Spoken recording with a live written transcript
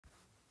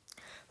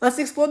Let's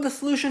explore the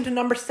solution to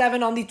number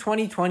 7 on the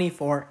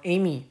 2024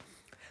 AIME.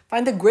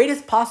 Find the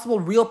greatest possible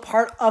real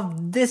part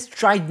of this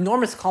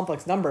ginormous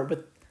complex number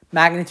with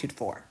magnitude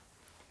 4.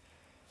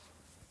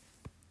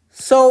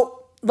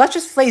 So let's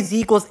just say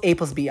z equals a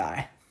plus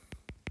bi.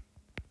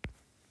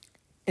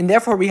 And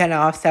therefore we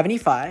now have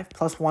 75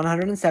 plus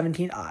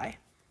 117i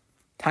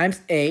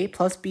times a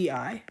plus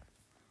bi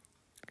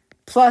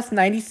plus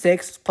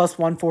 96 plus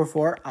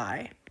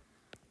 144i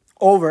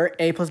over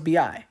a plus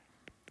bi.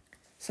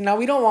 So now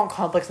we don't want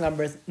complex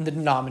numbers in the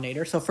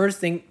denominator. So first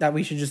thing that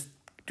we should just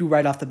do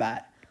right off the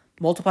bat,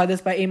 multiply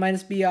this by a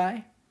minus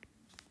bi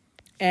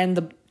and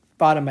the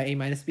bottom by a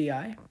minus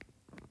bi.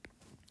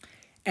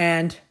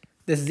 And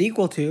this is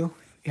equal to, you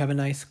have a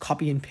nice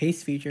copy and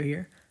paste feature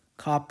here.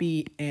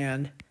 Copy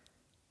and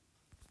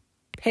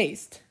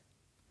paste.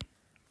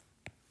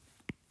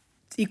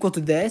 It's equal to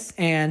this,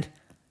 and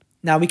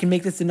now we can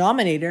make this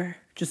denominator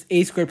just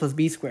a squared plus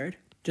b squared,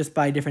 just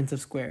by difference of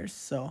squares.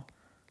 So,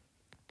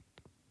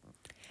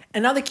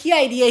 and now the key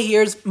idea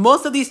here is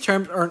most of these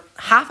terms, or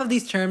half of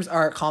these terms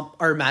are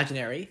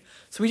imaginary.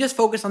 So we just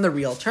focus on the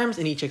real terms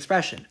in each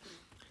expression.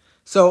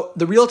 So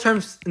the real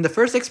terms in the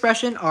first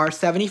expression are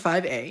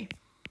 75a,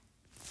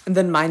 and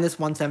then minus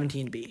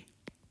 117b,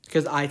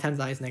 because I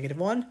times I is negative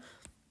 1.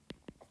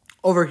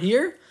 Over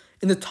here,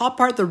 in the top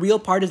part, the real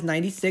part is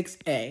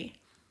 96a.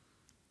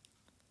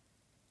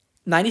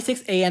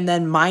 96a and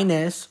then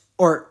minus,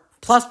 or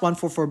plus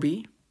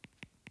 144b.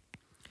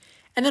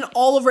 And then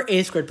all over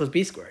a squared plus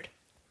b squared.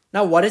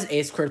 Now what is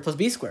a squared plus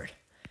b squared?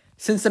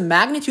 Since the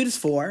magnitude is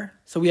 4,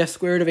 so we have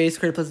square root of a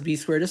squared plus b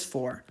squared is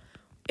 4.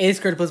 A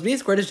squared plus b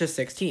squared is just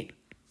 16.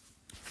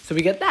 So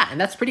we get that, and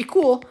that's pretty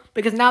cool,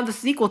 because now this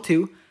is equal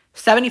to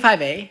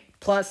 75a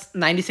plus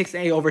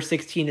 96a over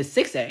 16 is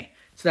 6a.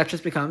 So that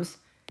just becomes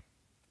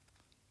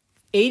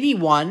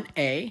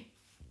 81a.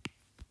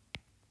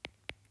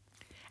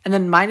 And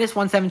then minus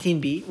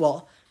 117b,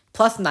 well,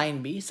 plus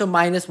 9b, so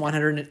minus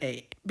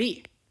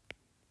 108b.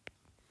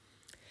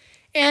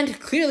 And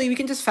clearly, we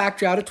can just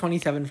factor out a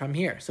 27 from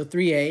here. So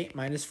 3a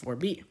minus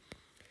 4b.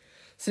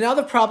 So now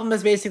the problem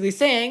is basically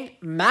saying,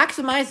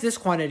 maximize this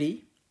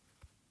quantity,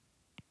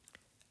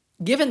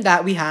 given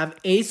that we have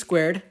a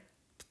squared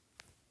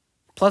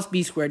plus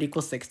b squared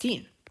equals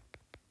 16.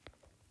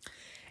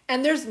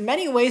 And there's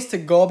many ways to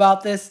go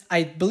about this.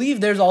 I believe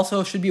there's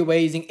also should be a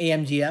way using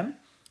AMGM.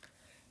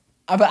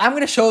 But I'm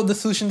going to show the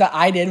solution that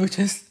I did, which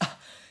is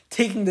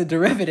taking the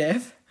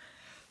derivative.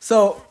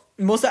 So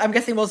I'm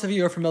guessing most of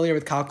you are familiar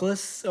with calculus.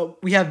 So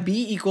we have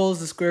b equals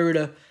the square root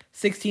of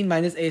 16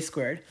 minus a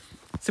squared.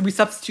 So we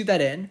substitute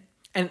that in,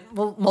 and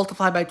we'll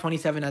multiply by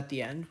 27 at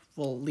the end.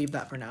 We'll leave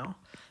that for now.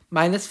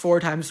 Minus 4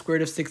 times square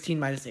root of 16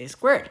 minus a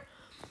squared.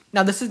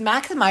 Now this is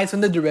maximized when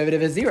the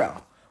derivative is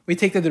 0. We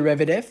take the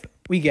derivative,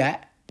 we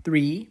get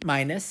 3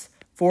 minus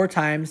 4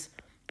 times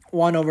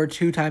 1 over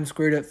 2 times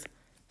square root of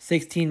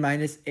 16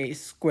 minus a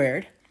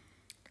squared.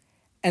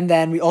 And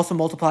then we also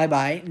multiply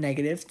by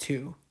negative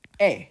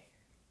 2a.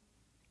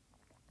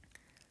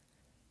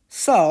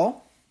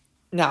 So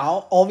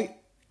now all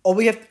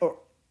we have,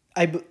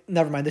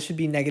 never mind, this should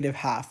be negative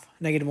half,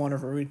 negative 1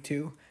 over root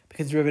 2,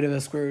 because derivative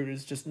of square root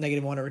is just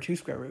negative 1 over 2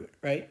 square root,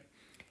 right?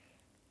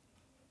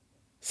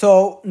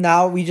 So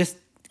now we just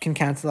can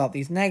cancel out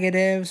these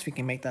negatives. We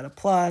can make that a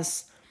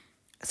plus.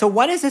 So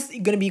when is this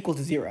going to be equal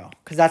to 0?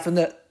 Because that's when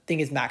the thing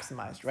is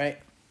maximized, right?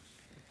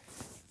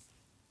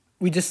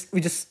 We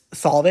just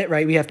solve it,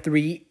 right? We have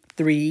 3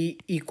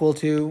 equal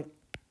to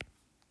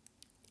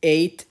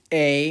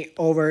 8a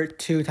over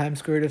 2 times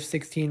square root of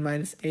 16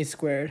 minus a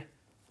squared,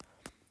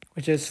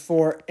 which is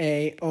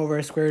 4a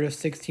over square root of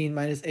 16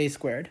 minus a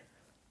squared.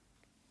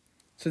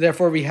 So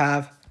therefore we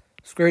have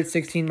square root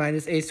 16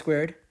 minus a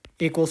squared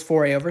equals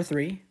 4a over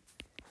 3.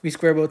 We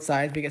square both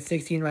sides, we get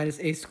 16 minus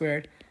a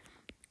squared,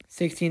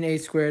 16a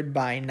squared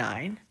by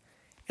 9.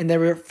 And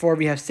therefore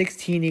we have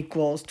 16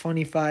 equals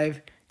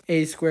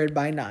 25a squared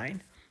by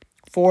 9.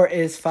 4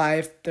 is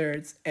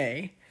 5/3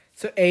 a.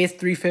 So a is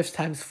 3/5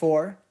 times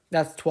 4.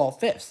 That's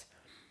 12/5.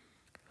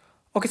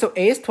 Okay, so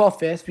a is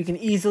 12/5. We can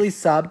easily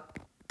sub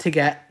to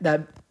get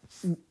that,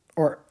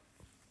 or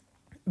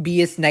b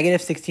is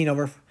negative 16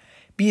 over,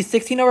 b is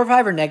 16 over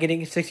 5 or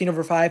negative 16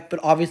 over 5. But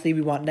obviously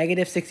we want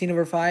negative 16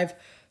 over 5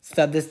 so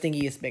that this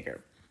thingy is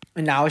bigger.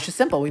 And now it's just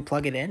simple. We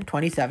plug it in.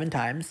 27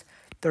 times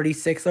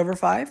 36 over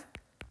 5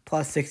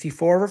 plus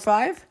 64 over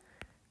 5.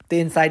 The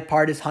inside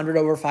part is 100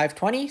 over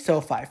 520, so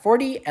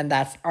 540, and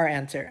that's our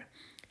answer.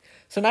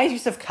 So nice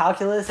use of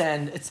calculus,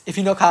 and if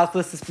you know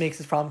calculus, this makes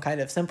this problem kind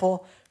of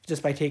simple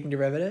just by taking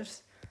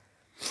derivatives.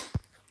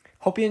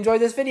 Hope you enjoyed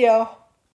this video.